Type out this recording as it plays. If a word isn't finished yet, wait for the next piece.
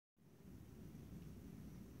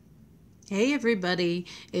Hey everybody,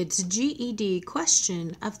 it's GED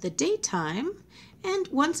question of the daytime, and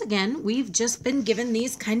once again we've just been given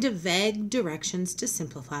these kind of vague directions to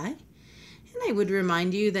simplify. And I would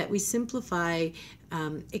remind you that we simplify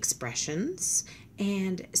expressions,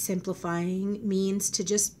 and simplifying means to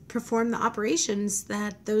just perform the operations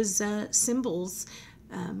that those symbols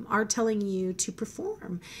are telling you to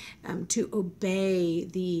perform, to obey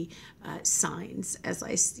the signs, as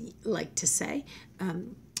I like to say.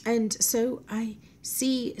 And so I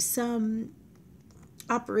see some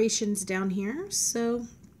operations down here. So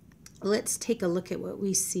let's take a look at what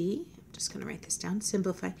we see. I'm just going to write this down.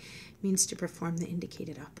 Simplify means to perform the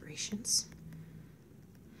indicated operations.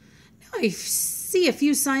 Now I see a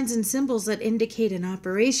few signs and symbols that indicate an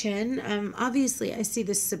operation. Obviously, I see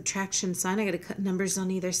this subtraction sign. I got to cut numbers on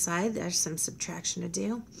either side. There's some subtraction to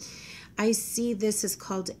do. I see this is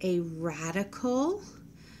called a radical.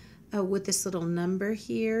 With this little number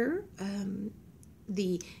here,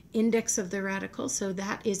 the index of the radical, so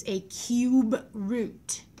that is a cube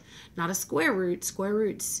root, not a square root. Square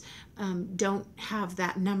roots don't have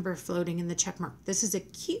that number floating in the check mark. This is a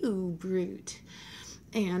cube root.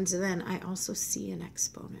 And then I also see an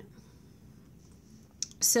exponent.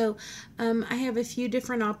 So I have a few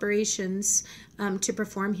different operations to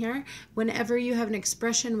perform here. Whenever you have an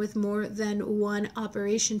expression with more than one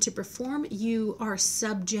operation to perform, you are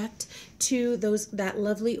subject to that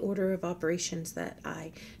lovely order of operations that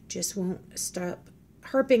I just won't stop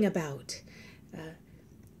harping about.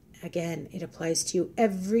 Again, it applies to you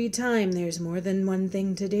every time there's more than one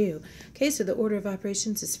thing to do. Okay, so the order of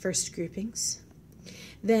operations is first groupings,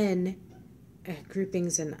 then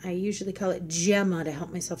groupings, and I usually call it GEMMA to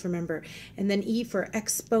help myself remember, and then E for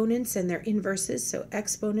exponents and their inverses, so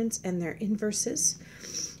exponents and their inverses,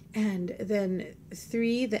 and then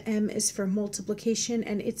 3, the M is for multiplication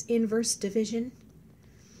and its inverse, division,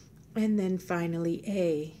 and then finally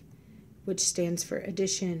A, which stands for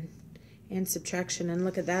addition and subtraction. And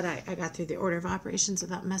look at that, I got through the order of operations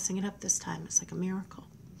without messing it up this time. It's like a miracle.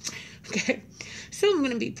 Okay, so I'm going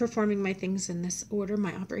to be performing my things in this order,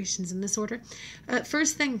 my operations in this order.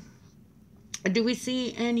 First thing, do we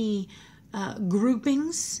see any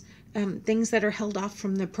groupings, things that are held off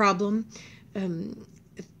from the problem,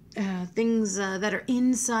 things that are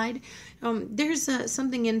inside? There's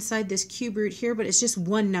something inside this cube root here, but it's just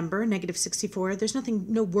one number, -64. There's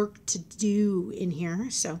no work to do in here,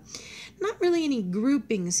 so not really any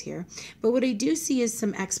groupings here. But what I do see is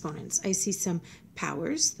some exponents. I see some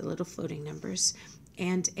powers, the little floating numbers,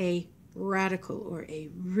 and a radical or a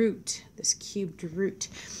root, this cubed root.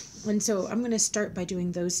 And so I'm going to start by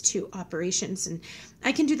doing those two operations, and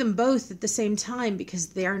I can do them both at the same time because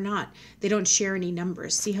they don't share any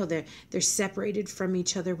numbers. See how they're separated from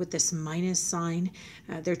each other with this minus sign?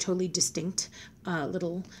 They're totally distinct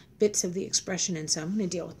little bits of the expression, and so I'm going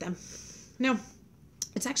to deal with them. Now,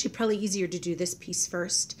 it's actually probably easier to do this piece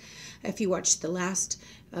first. If you watched the last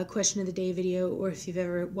question of the day video, or if you've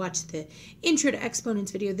ever watched the intro to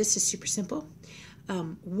exponents video, this is super simple.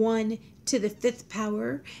 1 to the 5th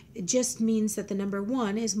power, it just means that the number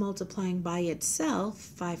 1 is multiplying by itself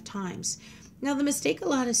 5 times. Now, the mistake a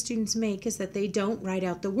lot of students make is that they don't write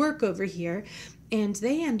out the work over here, and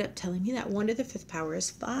they end up telling me that 1 to the 5th power is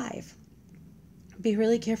 5. Be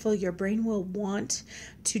really careful. Your brain will want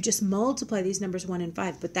to just multiply these numbers 1 and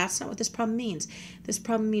 5, but that's not what this problem means. This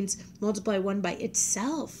problem means multiply 1 by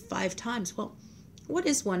itself 5 times. Well, what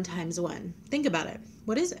is 1 times 1? Think about it.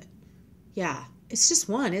 What is it? Yeah, it's just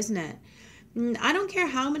 1, isn't it? I don't care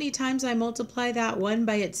how many times I multiply that 1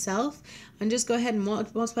 by itself, and just go ahead and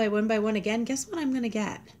multiply 1 by 1 again. Guess what I'm going to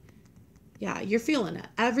get? Yeah, you're feeling it.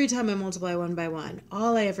 Every time I multiply 1 by 1,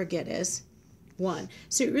 all I ever get is 1.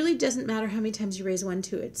 So it really doesn't matter how many times you raise 1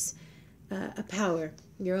 to its a power.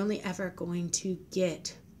 You're only ever going to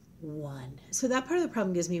get 1. So that part of the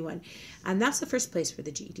problem gives me 1. And that's the first place where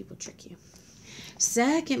the GED will trick you.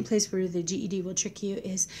 Second place where the GED will trick you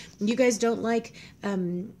is you guys don't like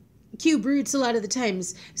cube roots a lot of the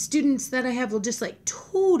times. Students that I have will just like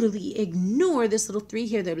totally ignore this little 3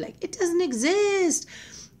 here. They're like, it doesn't exist,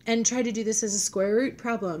 and try to do this as a square root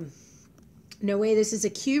problem. No way, this is a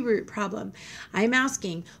cube root problem. I'm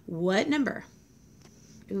asking what number?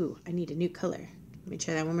 Ooh, I need a new color. Let me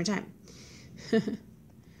try that one more time.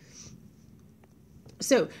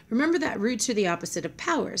 So remember that roots are the opposite of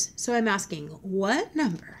powers. So I'm asking what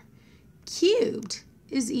number cubed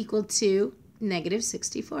is equal to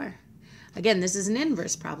 -64? Again, this is an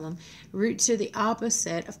inverse problem. Roots are the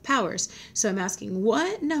opposite of powers. So I'm asking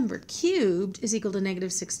what number cubed is equal to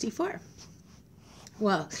 -64?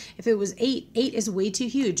 Well, if it was 8, 8 is way too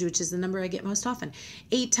huge, which is the number I get most often.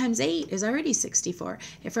 8 times 8 is already 64.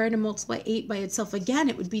 If I were to multiply 8 by itself again,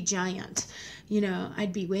 it would be giant. You know,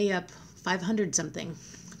 I'd be way up 500 something.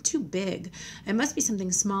 Too big. It must be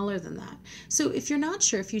something smaller than that. So if you're not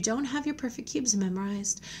sure, if you don't have your perfect cubes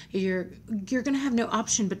memorized, you're going to have no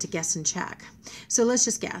option but to guess and check. So let's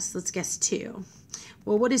just guess. Let's guess 2.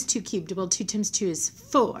 Well, what is 2 cubed? Well, 2 times 2 is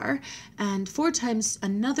 4, and 4 times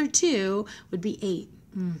another 2 would be 8.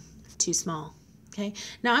 Too small. Okay,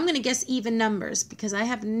 now I'm going to guess even numbers because I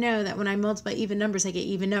have to know that when I multiply even numbers, I get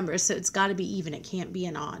even numbers, so it's got to be even. It can't be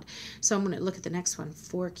an odd. So I'm going to look at the next one,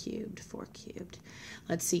 4 cubed, 4 cubed.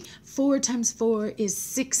 Let's see, 4 times 4 is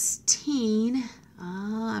 16.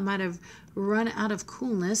 I might have run out of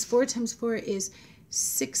coolness. 4 times 4 is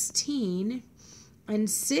 16. And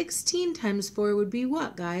 16 times 4 would be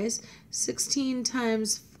what, guys? 16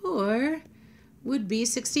 times 4 would be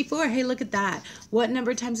 64. Hey, look at that. What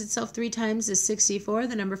number times itself 3 times is 64?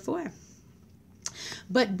 The number 4.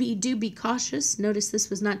 But do be cautious. Notice this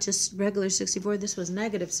was not just regular 64. This was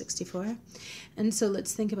negative 64. And so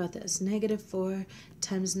let's think about this. Negative 4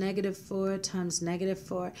 times negative 4 times negative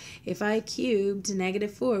 4. If I cubed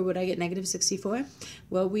negative 4, would I get negative 64?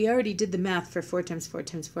 Well, we already did the math for 4 times 4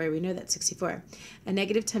 times 4. We know that's 64. A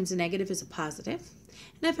negative times a negative is a positive.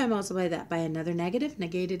 And if I multiply that by another negative,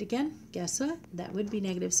 negate it again, guess what? That would be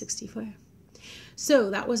negative 64. So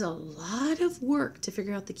that was a lot of work to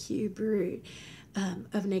figure out the cube root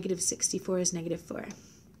of negative 64 is negative 4.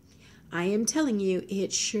 I am telling you,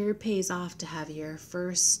 it sure pays off to have your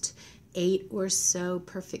first 8 or so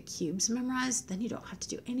perfect cubes memorized. Then you don't have to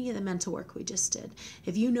do any of the mental work we just did.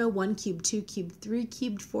 If you know 1 cubed, 2 cubed, 3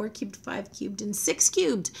 cubed, 4 cubed, 5 cubed, and 6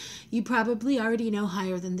 cubed, you probably already know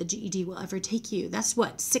higher than the GED will ever take you. That's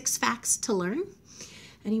what, 6 facts to learn?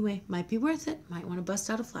 Anyway, might be worth it. Might want to bust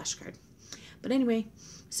out a flashcard. But anyway,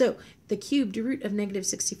 so the cubed root of negative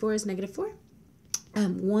 64 is negative 4.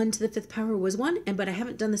 1 to the 5th power was 1, but I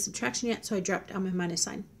haven't done the subtraction yet, so I dropped down my minus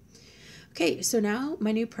sign. Okay, so now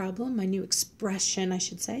my new problem, my new expression, I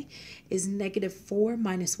should say, is negative 4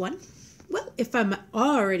 minus 1. Well, if I'm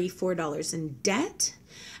already $4 in debt,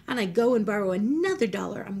 and I go and borrow another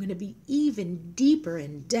 $1, I'm going to be even deeper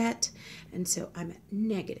in debt, and so I'm at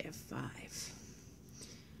negative 5.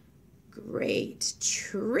 Great,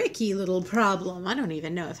 tricky little problem. I don't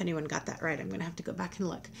even know if anyone got that right. I'm going to have to go back and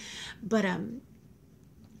look. But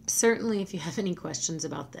certainly if you have any questions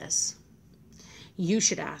about this, you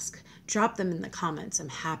should ask. Drop them in the comments. I'm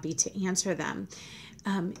happy to answer them.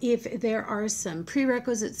 If there are some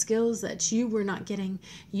prerequisite skills that you were not getting,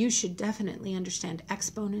 you should definitely understand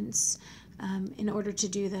exponents in order to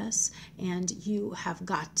do this, and you have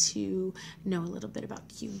got to know a little bit about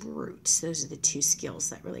cube roots. Those are the 2 skills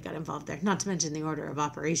that really got involved there, not to mention the order of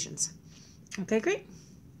operations. Okay, great.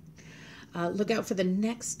 Look out for the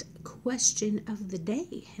next question of the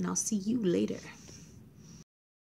day, and I'll see you later.